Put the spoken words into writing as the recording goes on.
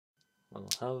Well,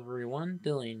 hello everyone,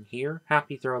 Dylan here.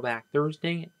 Happy Throwback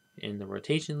Thursday, and the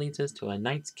rotation leads us to a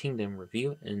Knight's Kingdom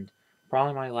review, and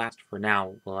probably my last for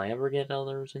now. Will I ever get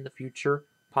others in the future?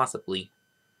 Possibly.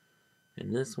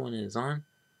 And this one is on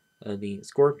the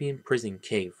Scorpion Prison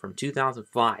Cave from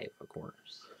 2005, of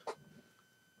course.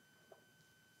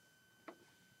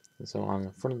 So on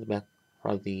the front of the back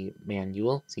of the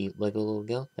manual, see Lego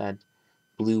logo, that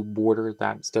blue border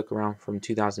that stuck around from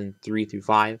 2003 through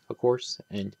 5, of course,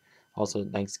 and also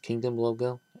Knight's Kingdom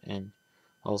logo, and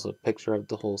also a picture of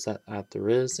the whole set that there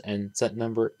is, and set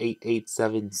number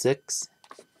 8876.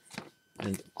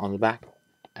 And on the back,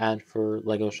 ad for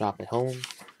Lego Shop at Home,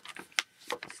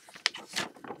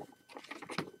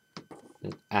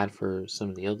 an ad for some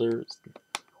of the other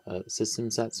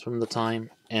system sets from the time,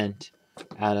 and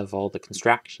ad of all the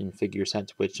construction figure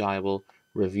sets, which I will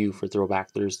review for Throwback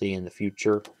Thursday in the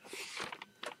future.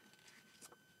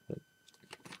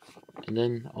 And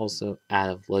then also ad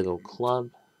of Lego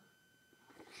Club,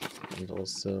 and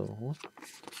also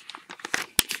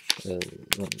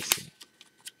let me see.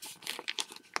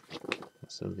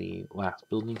 So the last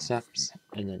building steps,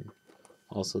 and then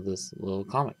also this little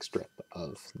comic strip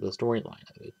of the storyline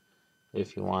of it.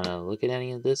 If you want to look at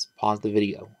any of this, pause the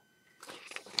video.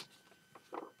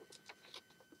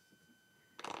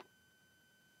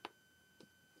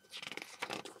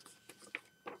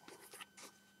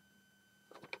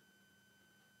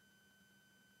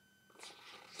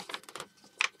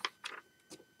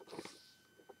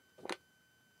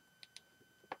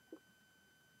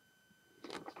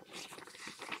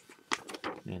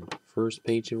 And first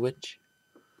page of which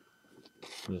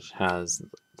has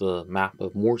the map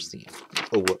of Morsia.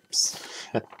 Oh, whoops.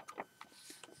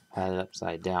 Had it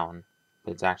upside down,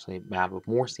 but it's actually a map of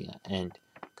Morsia, and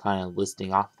kind of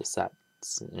listing off the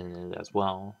sets in it as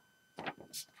well.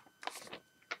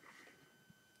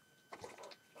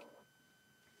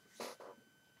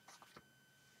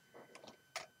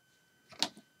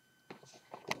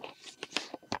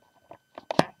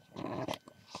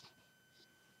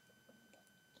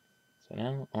 So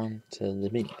now on to the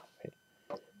mini.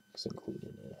 It's included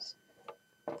in this.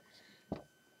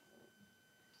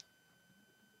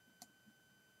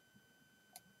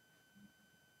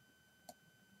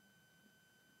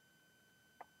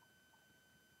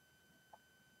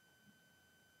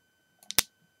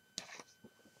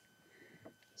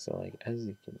 So, like, as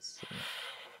you can see,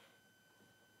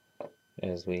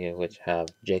 which have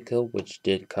Jacob, which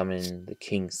did come in the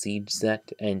King Siege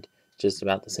set, and just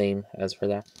about the same as for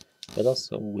that. But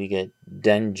also we get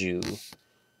Denju,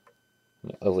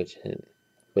 of which is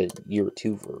but year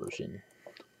 2 version.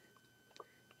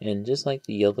 And just like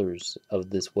the others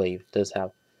of this wave, does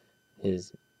have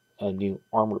his new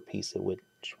armor piece of which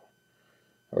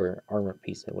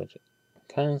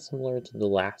kind of similar to the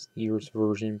last year's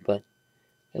version, but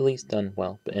at least done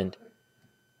well. And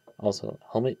also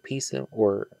helmet piece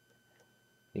or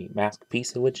the mask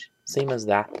piece of which same as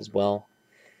that as well.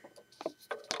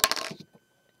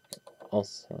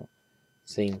 Also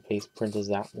same face print as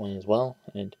that one as well,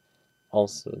 and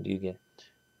also do get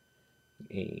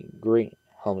a great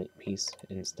helmet piece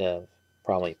instead of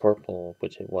probably purple,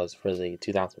 which it was for the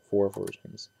 2004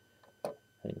 versions.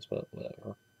 But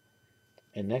whatever.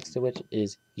 And next to which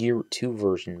is year 2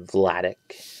 version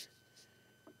Vladik,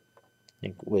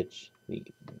 which the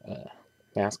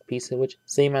mask piece of which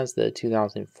same as the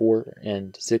 2004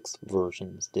 and 6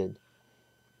 versions did,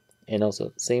 and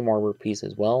also same armor piece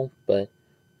as well,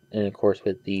 and of course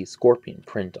with the Scorpion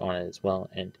print on it as well.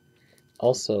 And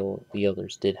also the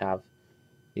others did have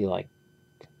the like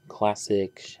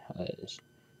classic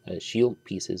shield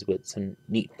pieces with some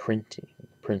neat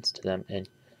prints to them, and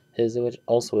his was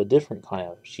also a different kind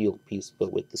of shield piece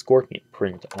but with the Scorpion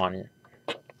print on it.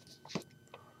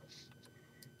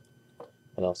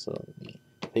 But also the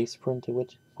face print of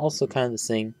which also kind of the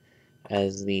same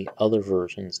as the other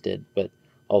versions did, but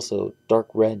also dark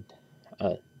red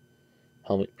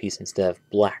helmet piece instead of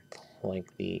black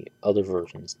like the other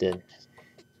versions did.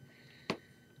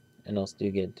 And also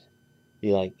do get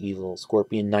the like evil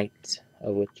Scorpion Knight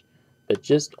of which, but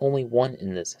just only one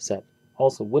in this set.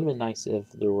 Also would have been nice if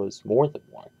there was more than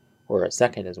one, or a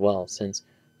second as well, since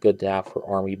good to have for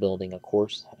army building, of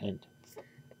course.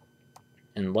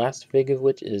 And last fig of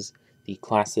which is the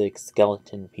classic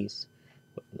skeleton piece,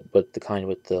 but the kind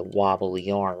with the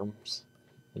wobbly arms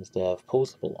instead of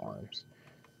posable arms.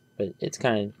 But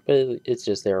it's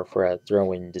just there for a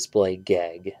throw-in display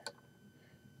gag,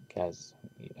 as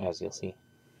you'll see.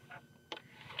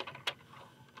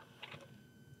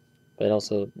 But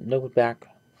also no back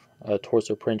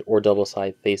torso print or double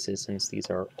side faces, since these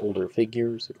are older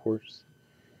figures, of course.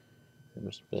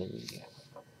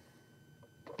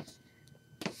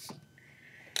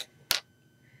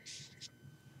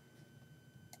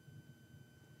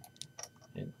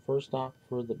 first off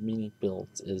for the mini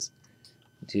builds is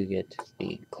to get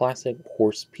the classic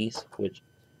horse piece, which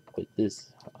with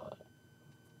this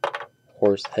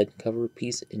horse head cover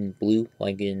piece in blue,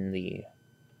 like in the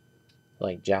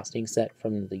jousting set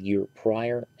from the year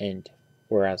prior, and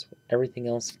whereas everything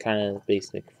else kind of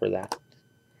basic for that.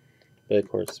 But of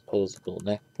course, posable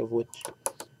neck, of which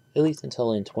at least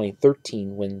until in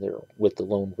 2013, when they're with the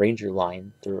Lone Ranger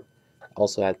line, they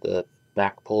also had the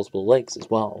back posable legs as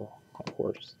well, of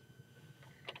course.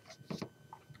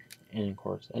 And of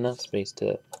course, enough space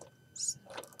to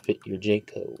fit your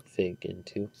Jayco fig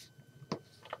into.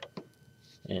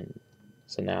 And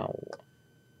so now,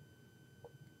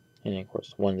 and of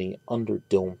course, one of the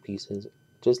underdome pieces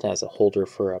just has a holder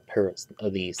for a pair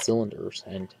of the cylinders,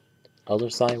 and other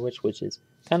side which is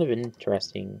kind of an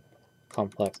interesting,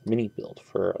 complex mini build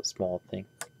for a small thing,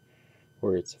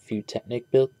 where it's a few Technic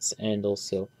bits and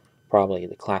also probably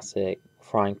the classic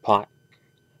frying pot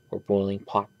or boiling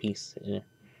pot piece in it,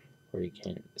 where you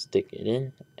can stick it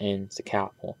in, and it's a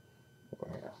catapult.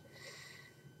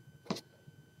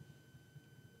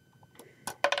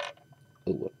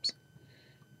 Oh, whoops.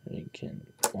 And you can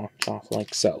launch off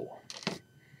like so.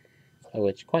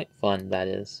 Which, quite fun, that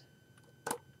is.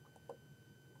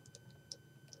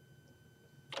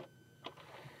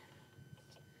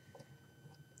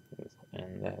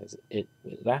 And that is it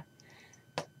with that.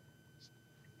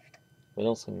 What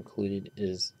also included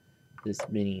is this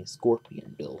mini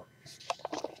Scorpion build.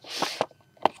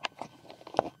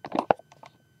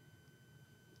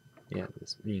 Yeah,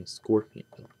 this mini Scorpion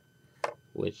build,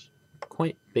 which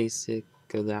quite basic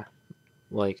of that.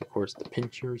 Like, of course, the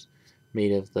pinchers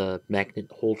made of the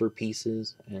magnet holder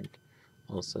pieces, and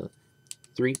also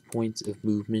 3 points of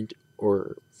movement,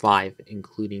 or 5,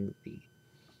 including the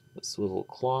swivel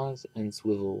claws and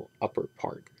swivel upper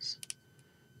parts.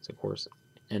 So, of course,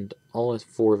 and all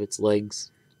 4 of its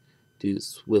legs do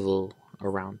swivel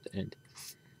around, and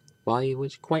body,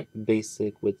 which quite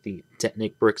basic with the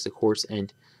Technic bricks, of course,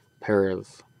 and a pair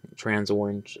of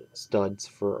trans-orange studs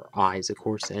for eyes, of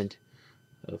course, and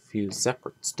a few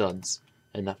separate studs,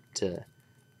 enough to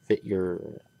fit your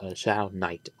Shadow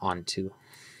Knight onto.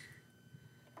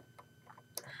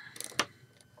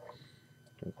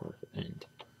 And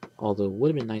although it would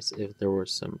have been nice if there were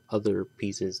some other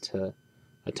pieces to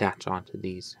attach onto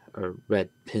these red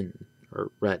pin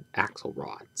or red axle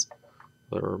rods,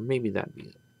 or maybe that'd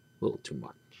be a little too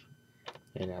much.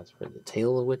 And as for the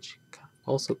tail of which,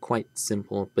 also quite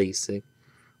simple and basic,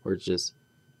 or just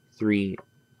 3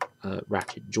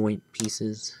 ratchet joint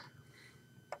pieces.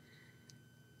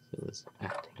 So this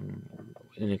acting,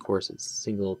 and of course it's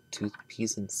single tooth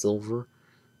piece in silver,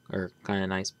 are kind of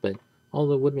nice. But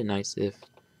although it would be nice if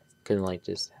could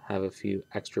just have a few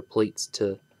extra plates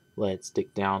to let it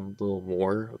stick down a little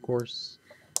more, of course.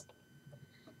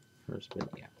 But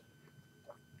yeah,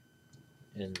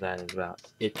 and that is about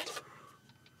it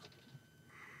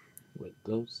with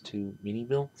those 2 mini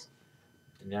builds.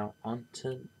 And now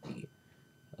onto the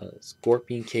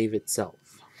Scorpion Cave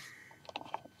itself,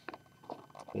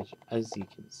 which, as you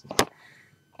can see,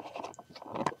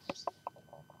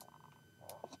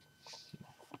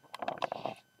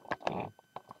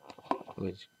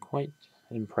 which quite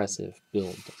impressive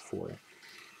build for it.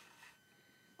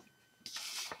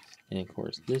 And of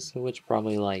course, this which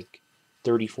probably like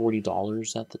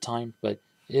 $30–40 at the time, but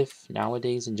if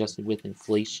nowadays adjusted with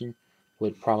inflation,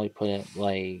 would probably put it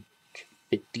like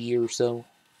 50 or so.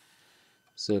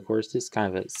 So of course, this is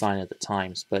kind of a sign of the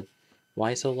times. But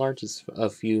why so large? Is a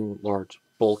few large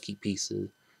bulky pieces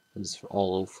is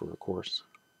all over, of course.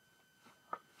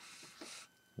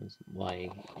 It's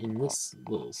like in this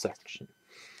little section,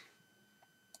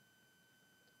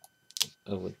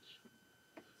 of which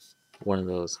one of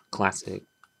those classic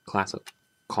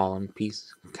column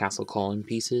piece, castle column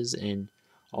pieces, and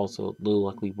also little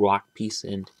ugly rock piece,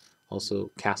 and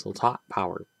also castle top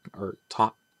power or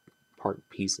top part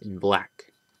piece in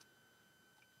black,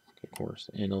 of course,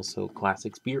 and also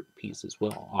classic spirit piece as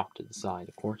well off to the side,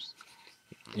 of course,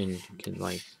 and you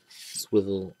can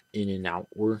swivel in and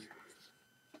outward.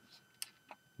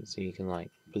 So you can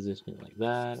position it like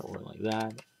that,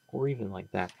 or even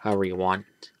like that, however you want.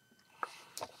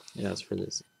 And as for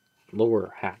this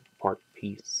lower half part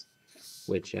piece,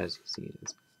 which, as you see,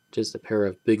 is just a pair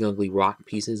of big ugly rock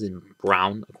pieces in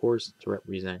brown, of course, to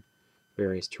represent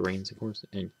various terrains, of course,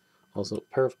 and also a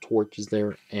pair of torches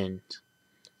there, and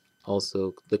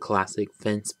also the classic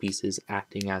fence pieces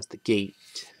acting as the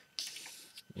gate.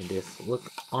 And if you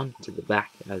look onto the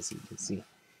back, as you can see,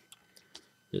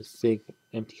 this big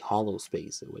empty hollow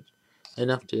space, which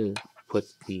enough to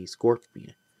put the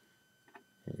Scorpion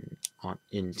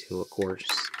into, of course.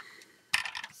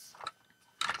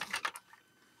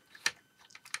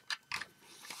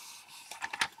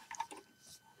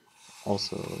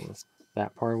 also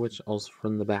that part, which also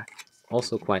from the back,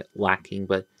 also quite lacking,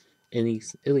 but at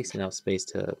least enough space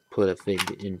to put a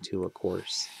fig into, of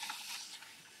course.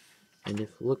 And if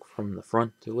you look from the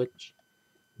front to which,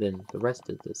 then the rest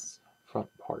of this front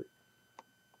part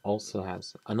also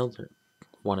has another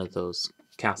one of those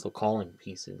castle calling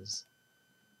pieces,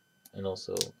 and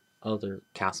also other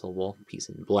castle wall piece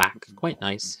in black, quite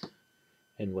nice.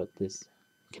 And what this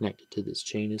connected to this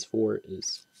chain is for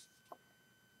is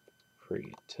for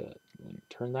you to, when you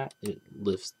turn that, it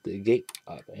lifts the gate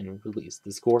up and release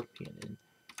the Scorpian, and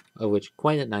of which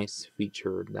quite a nice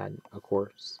feature that, of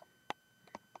course.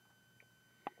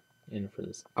 And for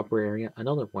this upper area,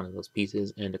 another one of those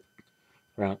pieces, and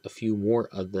around a few more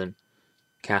of the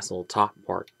castle top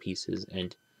part pieces,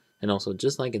 and also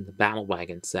just like in the battle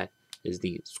wagon set is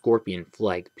the Scorpion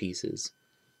flag pieces,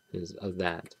 is of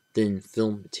that thin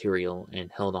film material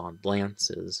and held on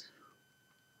lances.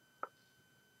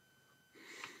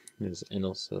 And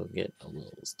also get a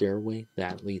little stairway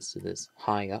that leads to this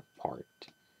high up part,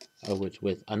 which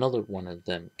with another one of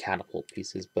them catapult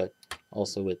pieces, but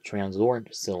also with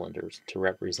transort cylinders to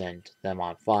represent them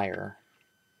on fire.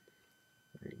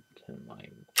 You can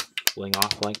like fling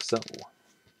off like so.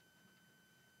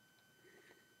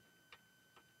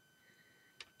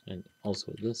 And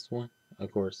also this one,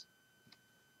 of course,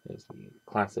 is the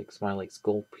classic smiley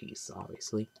skull piece,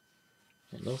 obviously.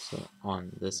 And also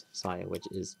on this side, which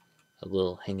is a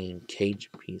little hanging cage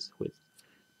piece with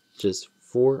just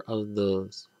 4 of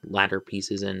those ladder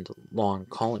pieces and long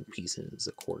column pieces,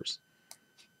 of course,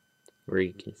 where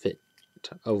you can fit,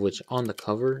 of which on the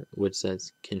cover, which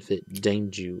says can fit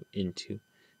Danger into,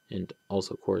 and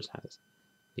also, of course, has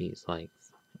these like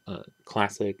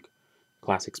classic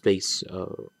space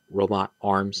robot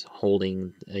arms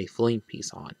holding a flame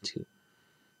piece on too.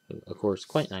 Of course,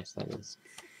 quite nice that is.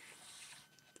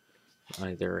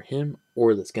 Either him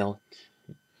or the skeleton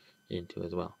into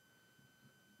as well,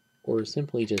 or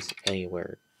simply just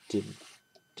anywhere to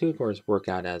of course work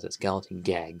out as a skeleton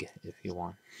gag if you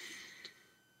want.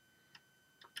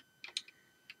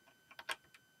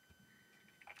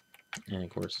 And of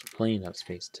course, plenty enough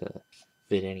space to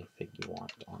fit any fig you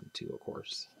want onto, of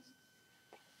course.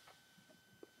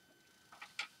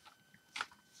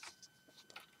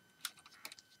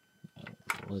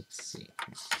 Let's see.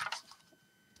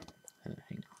 Hang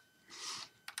on.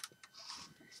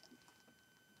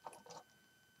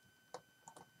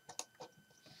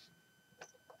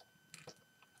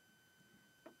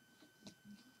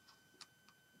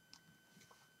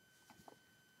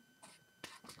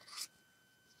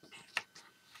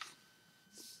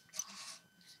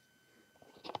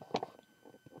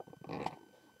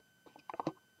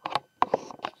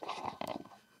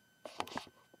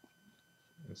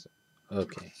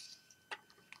 Okay.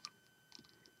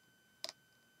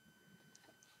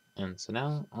 And so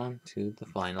now on to the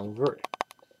final verdict.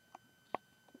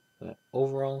 But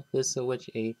overall, this is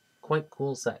a quite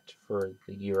cool set for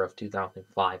the year of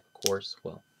 2005, of course.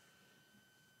 Well,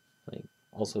 like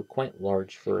also quite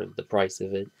large for the price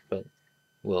of it, but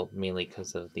well, mainly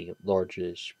because of the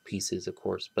largish pieces, of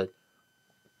course. But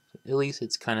at least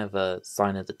it's kind of a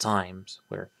sign of the times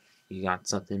where you got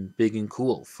something big and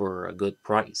cool for a good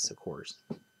price, of course.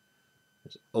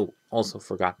 Oh, also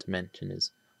forgot to mention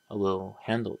is a little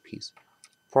handle piece.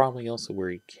 Probably also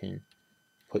where you can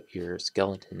put your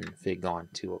skeleton fig on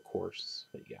too, of course.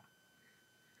 But yeah.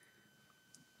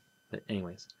 But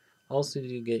anyways, also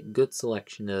you get good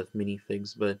selection of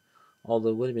minifigs, but although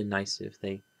it would have been nice if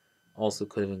they also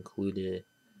could have included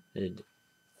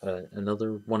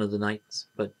another one of the knights,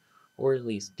 but or at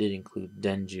least did include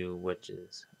Denju, which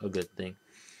is a good thing.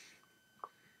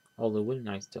 Although it would be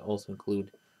nice to also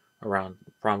include around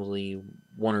probably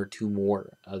 1 or 2 more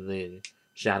of the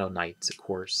Shadow Knights, of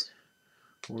course.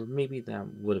 Or maybe that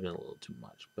would have been a little too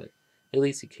much, but at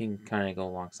least it can kind of go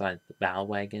alongside the Battle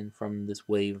Wagon from this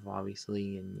wave,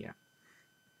 obviously, and yeah.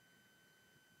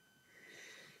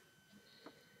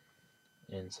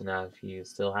 And so now if you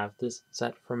still have this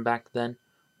set from back then,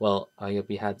 well, I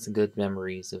hope you had some good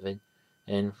memories of it.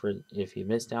 And for if you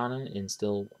missed out on it and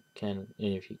still can,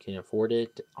 and if you can afford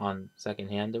it on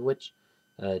secondhand, which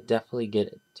definitely get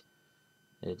it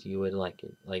if you would like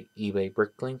it, like eBay,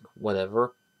 Bricklink,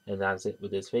 whatever. And that's it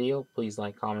with this video. Please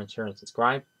like, comment, share, and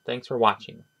subscribe. Thanks for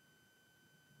watching.